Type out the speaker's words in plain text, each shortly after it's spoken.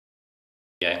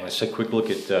let's take a quick look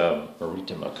at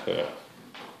Marita Merkur.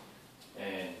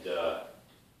 And I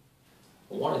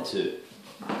wanted to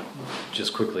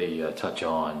just quickly touch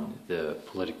on the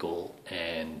political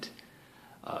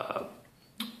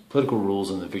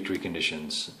rules and the victory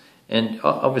conditions. And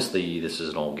obviously this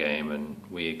is an old game, and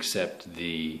we accept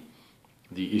the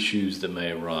issues that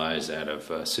may arise out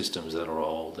of systems that are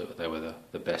old. They were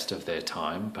the best of their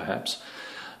time, perhaps.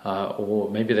 Or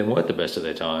maybe they weren't the best of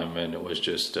their time and it was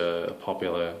just a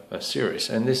popular series.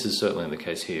 And this is certainly the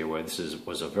case here, where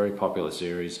was a very popular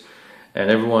series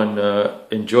and everyone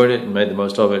enjoyed it and made the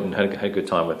most of it and had a good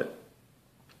time with it.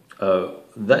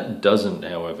 That doesn't,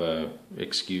 however,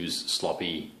 excuse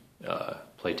sloppy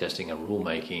playtesting and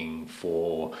rulemaking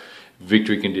for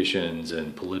victory conditions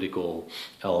and political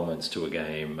elements to a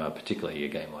game, particularly a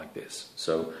game like this.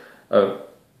 So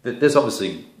there's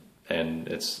obviously, and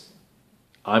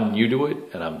I'm new to it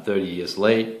and I'm 30 years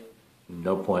late,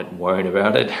 no point worrying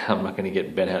about it. I'm not going to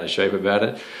get bent out of shape about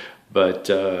it. But,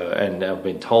 and I've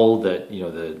been told that,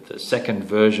 the second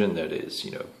version, that is,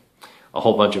 a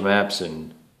whole bunch of maps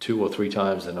and 2 or 3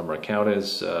 times the number of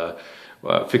counters,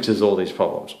 fixes all these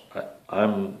problems.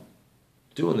 I'm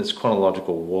doing this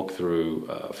chronological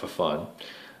walkthrough for fun,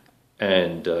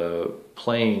 and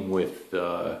playing with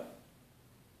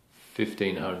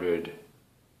 1,500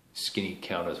 skinny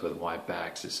counters with white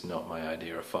backs is not my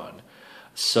idea of fun.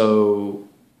 So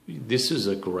this is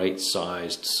a great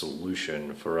sized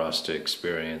solution for us to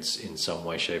experience in some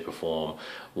way, shape or form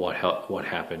what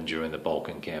happened during the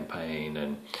Balkan campaign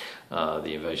and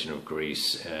the invasion of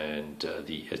Greece and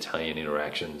the Italian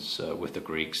interactions with the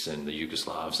Greeks and the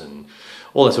Yugoslavs and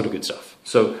all that sort of good stuff.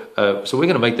 So so we're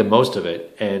going to make the most of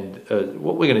it, and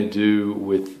what we're going to do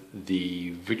with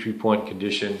the victory point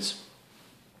conditions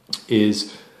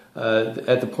is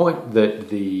at the point that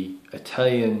the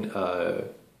Italian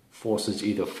forces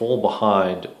either fall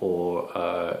behind or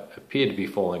appear to be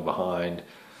falling behind,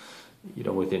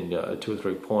 within 2 or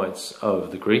 3 points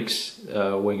of the Greeks,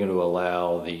 we're going to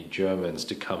allow the Germans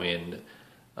to come in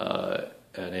and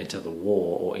enter the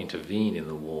war or intervene in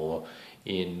the war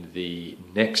in the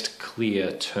next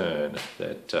clear turn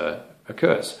that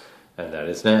occurs. And that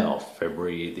is now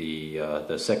February,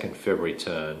 the second February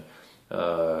turn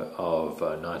of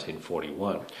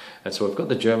 1941. And so we've got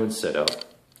the Germans set up.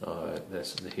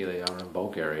 Here they are in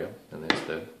Bulgaria, and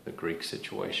there's the Greek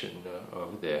situation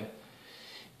over there.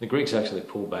 The Greeks actually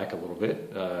pulled back a little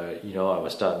bit. I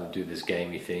was starting to do this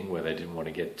gamey thing where they didn't want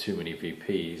to get too many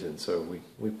VPs, and so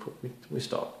we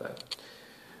stopped that.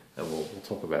 And we'll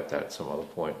talk about that at some other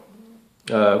point.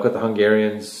 I've got the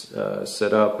Hungarians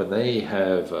set up, and they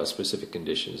have specific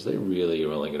conditions. They really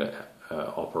are only going to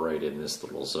operate in this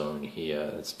little zone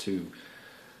here. It's two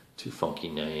funky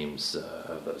names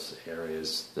of those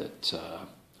areas that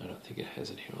I don't think it has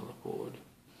it here on the board.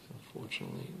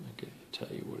 Unfortunately, I can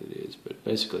tell you what it is. But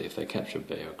basically, if they capture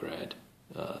Beograd,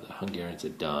 the Hungarians are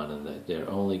done, and they're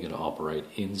only going to operate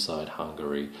inside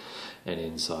Hungary and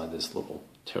inside this little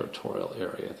territorial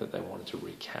area that they wanted to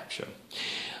recapture.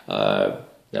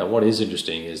 Now, what is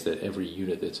interesting is that every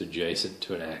unit that's adjacent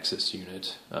to an Axis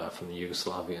unit from the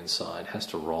Yugoslavian side has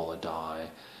to roll a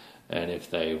die. And if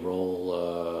they roll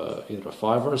either a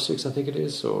 5 or a 6, I think it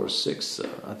is, or a 6,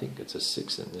 I think it's a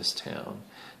 6 in this town,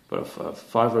 but a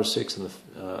 5 or a 6 in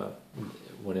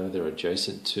whenever they're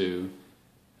adjacent to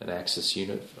an Axis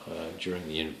unit during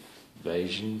the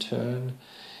invasion turn,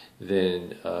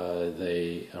 then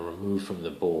they are removed from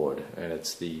the board, and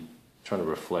it's trying to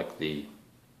reflect the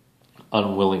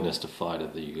unwillingness to fight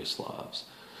of the Yugoslavs,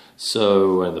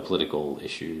 and the political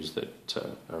issues that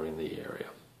are in the area.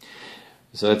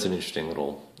 So that's an interesting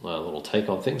little take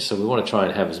on things. So we want to try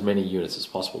and have as many units as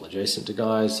possible adjacent to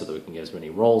guys so that we can get as many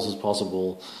rolls as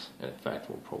possible. And in fact,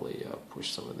 we'll probably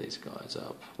push some of these guys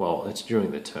up. Well, it's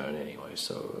during the turn anyway,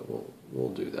 so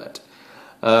we'll do that.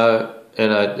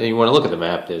 And you want to look at the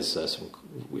map. There's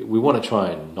we want to try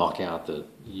and knock out the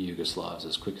Yugoslavs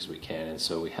as quick as we can, and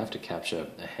so we have to capture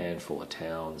a handful of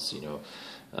towns.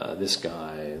 This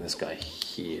guy and this guy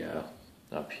here,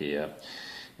 up here.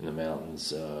 In the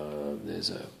mountains, there's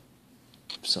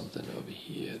something over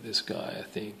here, this guy I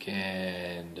think,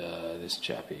 and this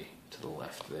chappie to the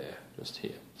left there, just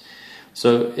here.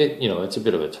 So it's a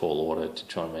bit of a tall order to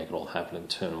try and make it all happen in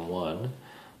turn 1,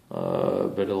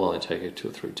 but it'll only take 2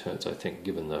 or 3 turns, I think,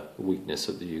 given the weakness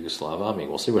of the Yugoslav army.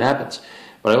 We'll see what happens.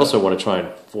 But I also want to try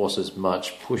and push as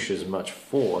much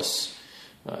force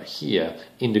here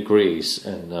into Greece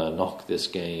and knock this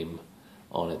game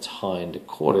on its hind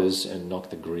quarters and knock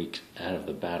the Greek out of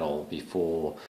the battle before